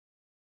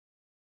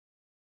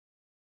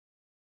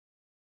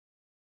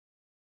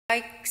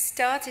I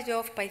started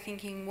off by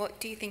thinking, what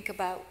do you think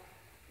about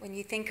when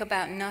you think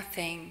about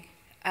nothing?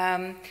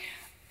 And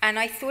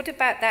I thought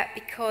about that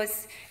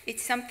because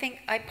it's something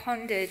I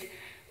pondered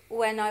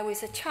when I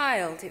was a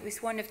child. It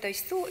was one of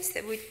those thoughts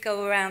that would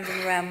go around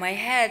and around my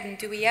head. And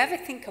do we ever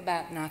think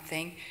about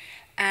nothing?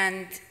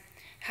 And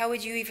how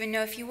would you even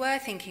know if you were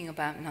thinking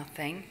about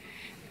nothing?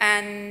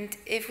 And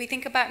if we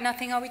think about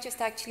nothing, are we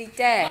just actually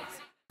dead?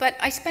 But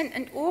I spent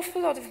an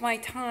awful lot of my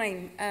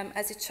time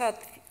as a child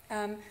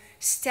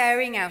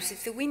staring out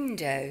of the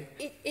window.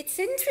 It's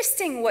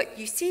interesting what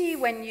you see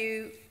when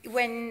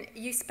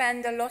you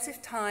spend a lot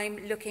of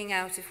time looking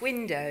out of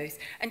windows,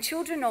 and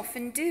children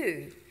often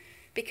do,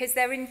 because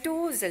they're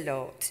indoors a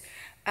lot,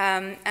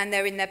 and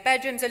they're in their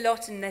bedrooms a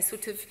lot, and they're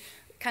sort of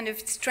kind of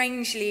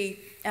strangely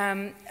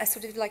a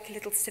sort of like a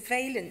little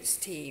surveillance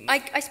team.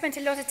 I spent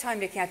a lot of time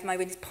looking out of my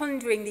windows,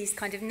 pondering these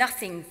kind of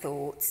nothing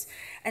thoughts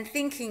and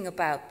thinking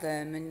about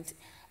them,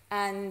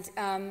 and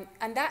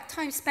that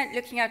time spent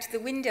looking out of the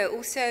window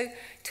also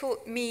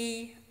taught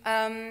me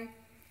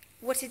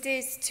what it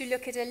is to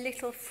look at a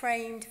little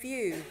framed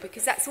view,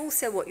 because that's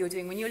also what you're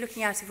doing. When you're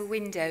looking out of a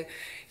window,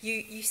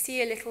 you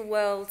see a little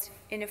world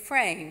in a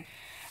frame.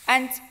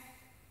 And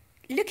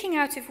looking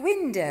out of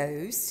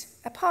windows,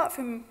 apart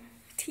from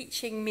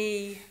teaching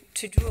me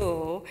to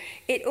draw,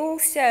 it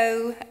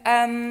also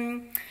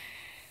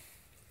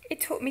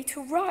it taught me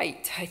to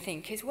write, I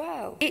think, as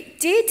well. It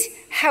did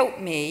help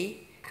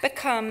me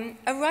become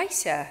a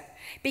writer,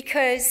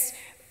 because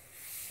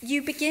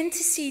you begin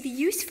to see the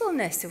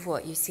usefulness of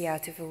what you see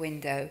out of a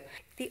window.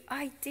 The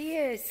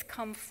ideas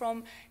come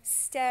from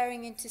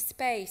staring into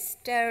space,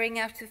 staring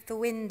out of the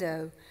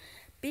window,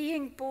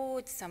 being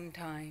bored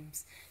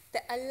sometimes,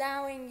 that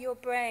allowing your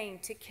brain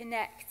to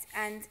connect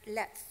and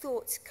let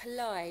thoughts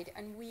collide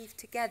and weave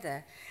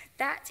together.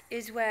 That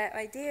is where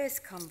ideas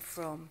come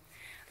from.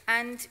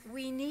 And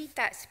we need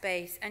that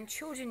space, and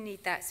children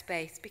need that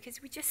space, because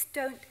we just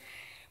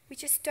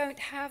don't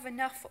have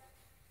enough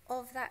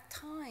of that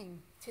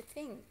time to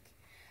think.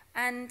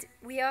 And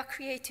we are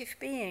creative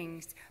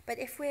beings, but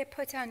if we're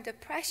put under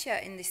pressure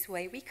in this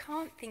way, we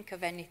can't think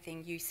of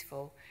anything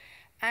useful.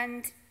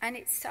 And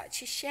it's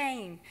such a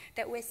shame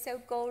that we're so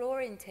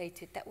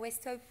goal-orientated, that we're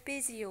so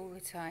busy all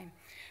the time.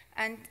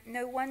 And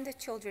no wonder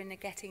children are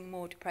getting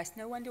more depressed.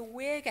 No wonder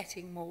we're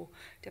getting more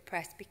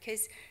depressed,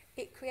 because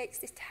it creates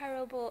this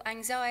terrible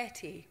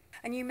anxiety.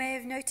 And you may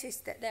have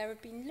noticed that there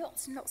have been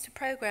lots and lots of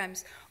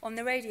programs on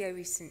the radio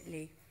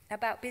recently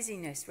about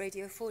busyness.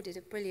 Radio 4 did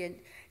a brilliant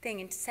thing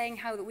in saying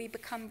how that we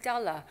become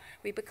duller,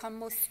 we become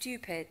more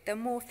stupid. There are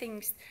more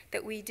things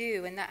that we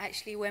do, and that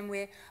actually when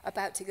we're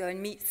about to go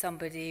and meet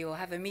somebody or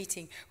have a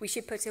meeting, we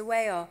should put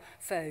away our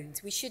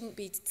phones. We shouldn't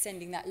be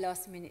sending that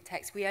last-minute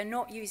text. We are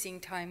not using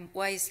time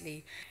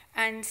wisely.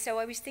 And so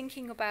I was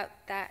thinking about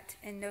that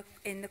in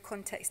the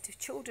context of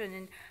children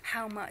and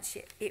how much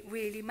it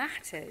really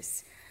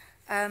matters.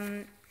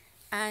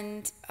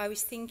 And I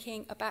was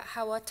thinking about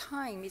how our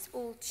time is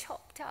all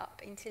chopped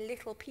up into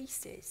little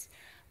pieces,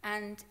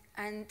 and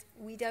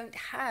we don't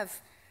have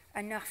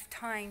enough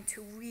time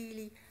to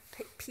really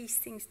piece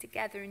things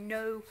together and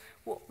know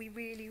what we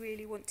really,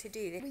 really want to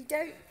do. We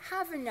don't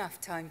have enough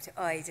time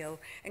to idle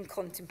and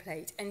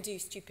contemplate and do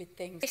stupid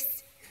things.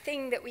 This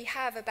thing that we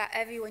have about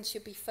everyone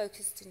should be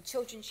focused and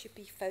children should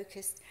be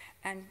focused,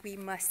 and we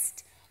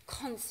must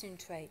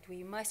concentrate.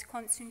 We must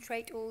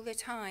concentrate all the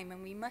time,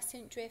 and we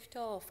mustn't drift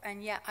off.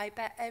 And yet I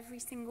bet every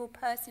single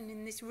person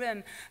in this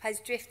room has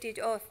drifted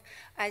off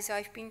as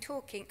I've been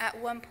talking at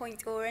one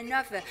point or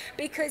another,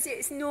 because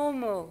it's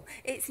normal.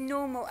 It's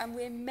normal, and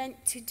we're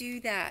meant to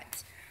do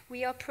that.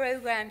 We are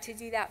programmed to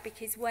do that,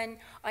 because when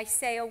I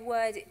say a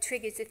word, it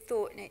triggers a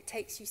thought and it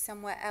takes you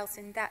somewhere else,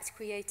 and that's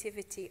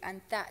creativity,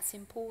 and that's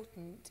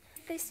important.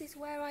 This is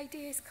where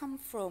ideas come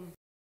from.